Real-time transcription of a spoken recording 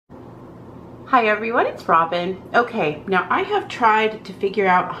Hi everyone, it's Robin. Okay, now I have tried to figure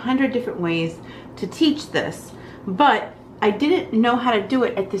out 100 different ways to teach this, but I didn't know how to do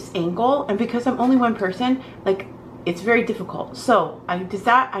it at this angle, and because I'm only one person, like, it's very difficult. So I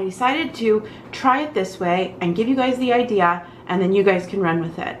decided to try it this way and give you guys the idea, and then you guys can run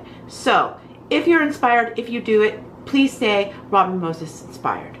with it. So if you're inspired, if you do it, please say Robin Moses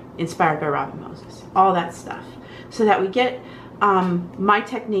inspired by Robin Moses, all that stuff, so that we get my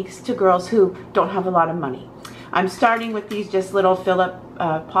techniques to girls who don't have a lot of money. I'm starting with these just little fill-up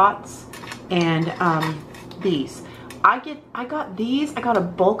pots, and these. I got a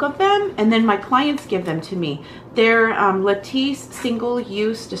bulk of them, and then my clients give them to me. They're Latisse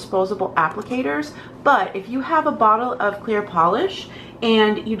single-use disposable applicators, but if you have a bottle of clear polish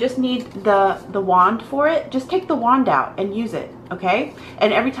and you just need the wand for it, just take the wand out and use it, okay?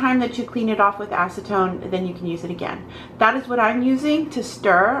 And every time that you clean it off with acetone, then you can use it again. That is what I'm using to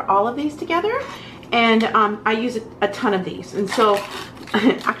stir all of these together, and I use a ton of these. And so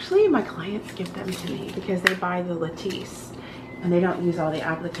actually my clients give them to me because they buy the Latisse and they don't use all the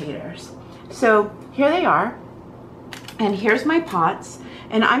applicators. So here they are, and here's my pots,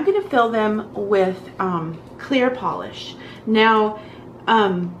 and I'm going to fill them with clear polish. Now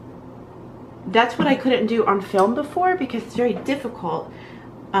that's what I couldn't do on film before, because it's very difficult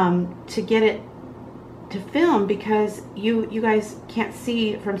to get it to film, because you guys can't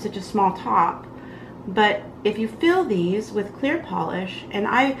see from such a small top. But if you fill these with clear polish, and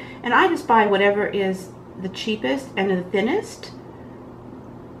I just buy whatever is the cheapest and the thinnest,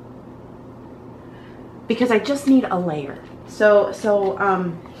 because I just need a layer. So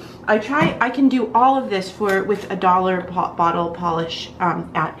I can do all of this with $1 bottle polish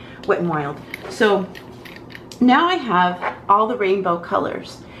at Wet n Wild. So now I have all the rainbow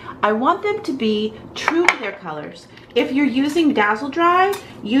colors. I want them to be true to their colors. If you're using Dazzle Dry,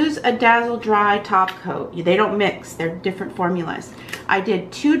 use a Dazzle Dry top coat. They don't mix, they're different formulas. I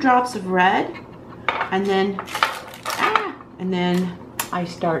did 2 drops of red, and then I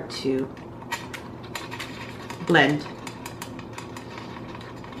start to blend.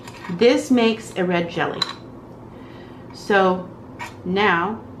 This makes a red jelly. So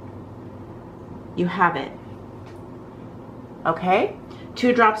now you have it, okay?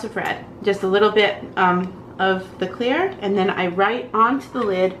 2 drops of red, just a little bit of the clear, and then I write onto the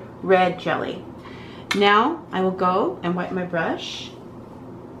lid red jelly. Now I will go and wipe my brush,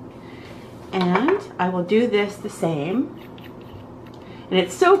 and I will do this the same. And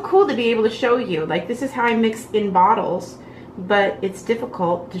it's so cool to be able to show you, like, this is how I mix in bottles, but it's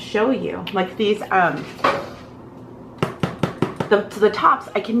difficult to show you. Like these the tops,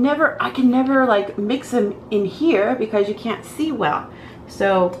 I can never like mix them in here because you can't see well.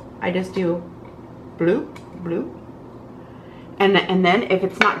 So I just do blue, blue, and then if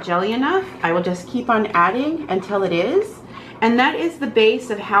it's not jelly enough, I will just keep on adding until it is. And that is the base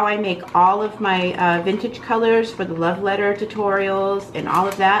of how I make all of my vintage colors for the love letter tutorials and all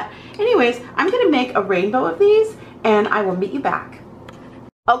of that. Anyways, I'm gonna make a rainbow of these, and I will meet you back.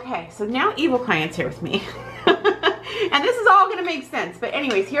 Okay, so now Evil Client's here with me. And this is all gonna make sense. But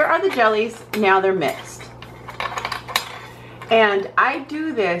anyways, here are the jellies. Now they're mixed. And I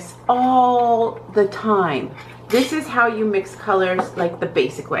do this all the time. This is how you mix colors, like the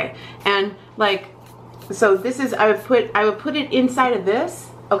basic way. And like, so this is, I would put it inside of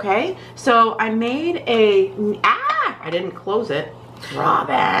this, okay? So I made I didn't close it.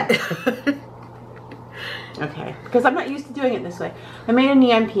 Robin. Okay, because I'm not used to doing it this way. I made a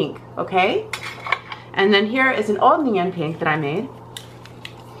neon pink, okay? And then here is an old neon pink that I made.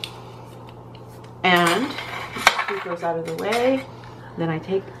 And it goes out of the way. Then I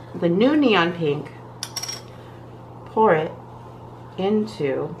take the new neon pink, pour it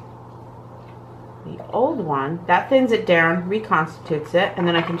into the old one. That thins it down, reconstitutes it, and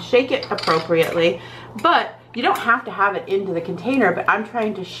then I can shake it appropriately. But you don't have to have it into the container, but I'm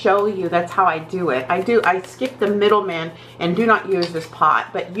trying to show you that's how I do it. I skip the middleman and do not use this pot,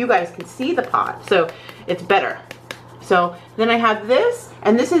 but you guys can see the pot, so it's better. So then I have this,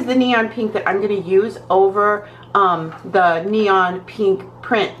 and this is the neon pink that I'm going to use over the neon pink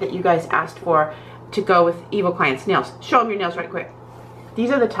print that you guys asked for to go with Evil Client's nails. Show them your nails right quick.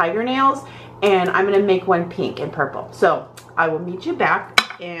 These are the tiger nails, and I'm going to make one pink and purple. So I will meet you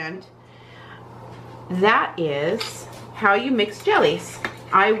back, and that is how you mix jellies.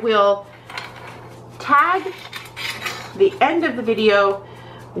 I will tag the end of the video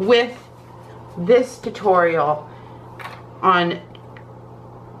with this tutorial on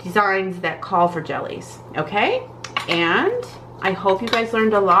designs that call for jellies, okay? And I hope you guys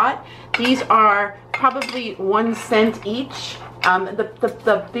learned a lot. These are probably 1 cent each,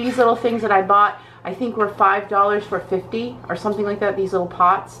 These little things that I bought, I think were $5 for 50 or something like that, these little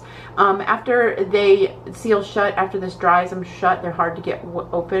pots. After they seal shut, after this dries them shut, they're hard to get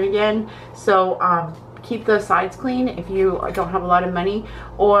open again. So keep the sides clean if you don't have a lot of money,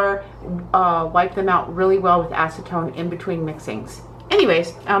 or wipe them out really well with acetone in between mixings.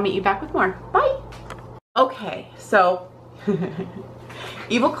 Anyways, I'll meet you back with more. Bye. Okay, so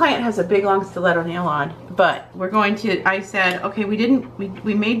Evil Client has a big long stiletto nail on, but we're going to, I said, okay,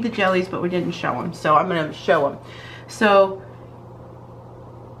 we made the jellies, but we didn't show them, so I'm going to show them. So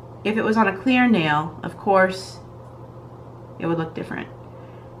if it was on a clear nail, of course, it would look different.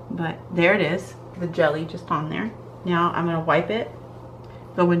 But there it is, the jelly just on there. Now I'm going to wipe it,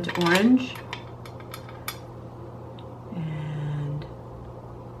 go into orange, and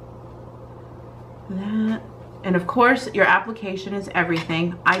that. And of course, your application is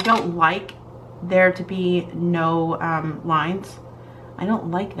everything. I don't like there to be no lines. I don't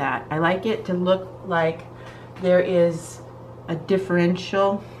like that. I like it to look like there is a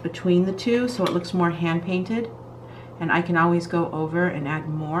differential between the two, so it looks more hand painted. And I can always go over and add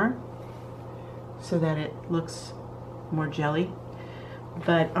more so that it looks more jelly.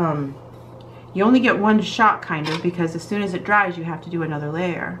 But you only get one shot, kind of, because as soon as it dries, you have to do another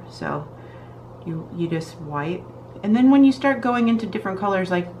layer. So you just wipe, and then when you start going into different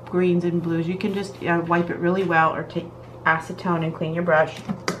colors like greens and blues, you can just wipe it really well, or take acetone and clean your brush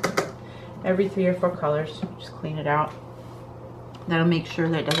every 3 or 4 colors. Just clean it out. That'll make sure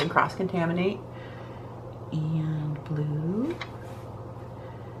that it doesn't cross-contaminate. And blue.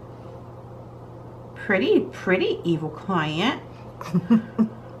 Pretty Evil Client.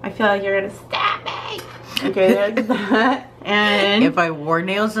 I feel like you're gonna stab me. Okay, there's that. And if I wore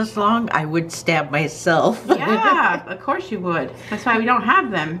nails this long, I would stab myself. Yeah, of course you would. That's why we don't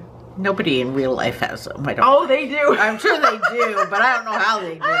have them. Nobody in real life has them. I don't. Oh, they do. I'm sure they do, but I don't know how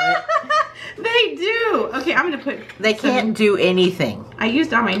they do it. They do. Okay, I'm gonna put. They can't do anything. I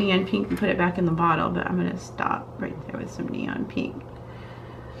used all my neon pink and put it back in the bottle, but I'm gonna stop right there with some neon pink.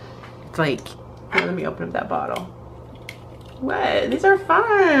 It's like. Here, let me open up that bottle. What? These are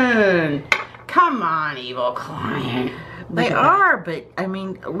fun. Come on, Evil Client. They are, but I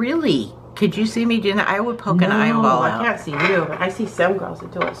mean, really, could you see me doing that? I would poke an eyeball out. I can't see you, but I see some girls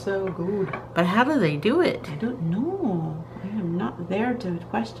that do it so good. But how do they do it? I don't know. I am not there to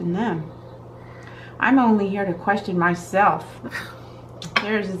question them. I'm only here to question myself.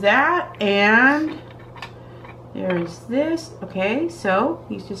 There's that, and there's this. Okay, so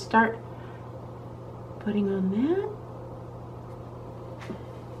you just start putting on that.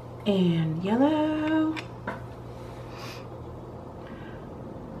 And yellow.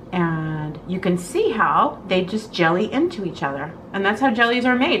 And you can see how they just jelly into each other. And that's how jellies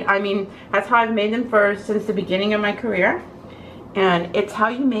are made. I mean, that's how I've made them since the beginning of my career. And it's how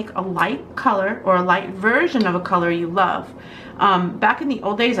you make a light color, or a light version of a color you love. Back in the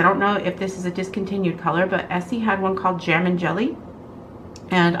old days, I don't know if this is a discontinued color, but Essie had one called Jam and Jelly.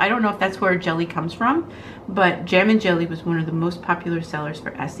 And I don't know if that's where jelly comes from, but Jam and Jelly was one of the most popular sellers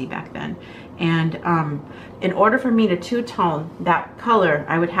for Essie back then. And in order for me to two-tone that color,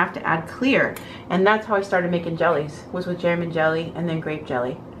 I would have to add clear. And that's how I started making jellies, was with Jam and Jelly, and then Grape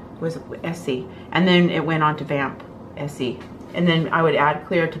Jelly was Essie. And then it went on to Vamp Essie. And then I would add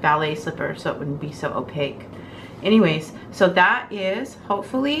clear to Ballet Slipper so it wouldn't be so opaque. Anyways, so that is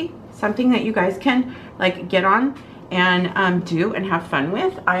hopefully something that you guys can like get on and do and have fun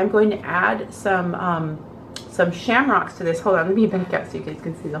with. I am going to add some shamrocks to this. Hold on, let me back up so you guys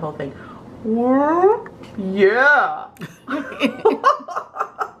can see the whole thing. Yeah.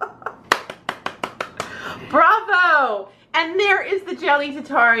 Bravo. And there is the jelly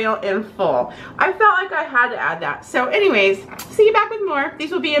tutorial in full. I felt like I had to add that. So anyways, see you back with more.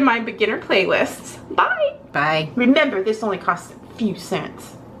 These will be in my beginner playlists. Bye. Bye. Remember, this only costs a few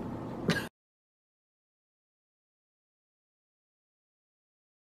cents.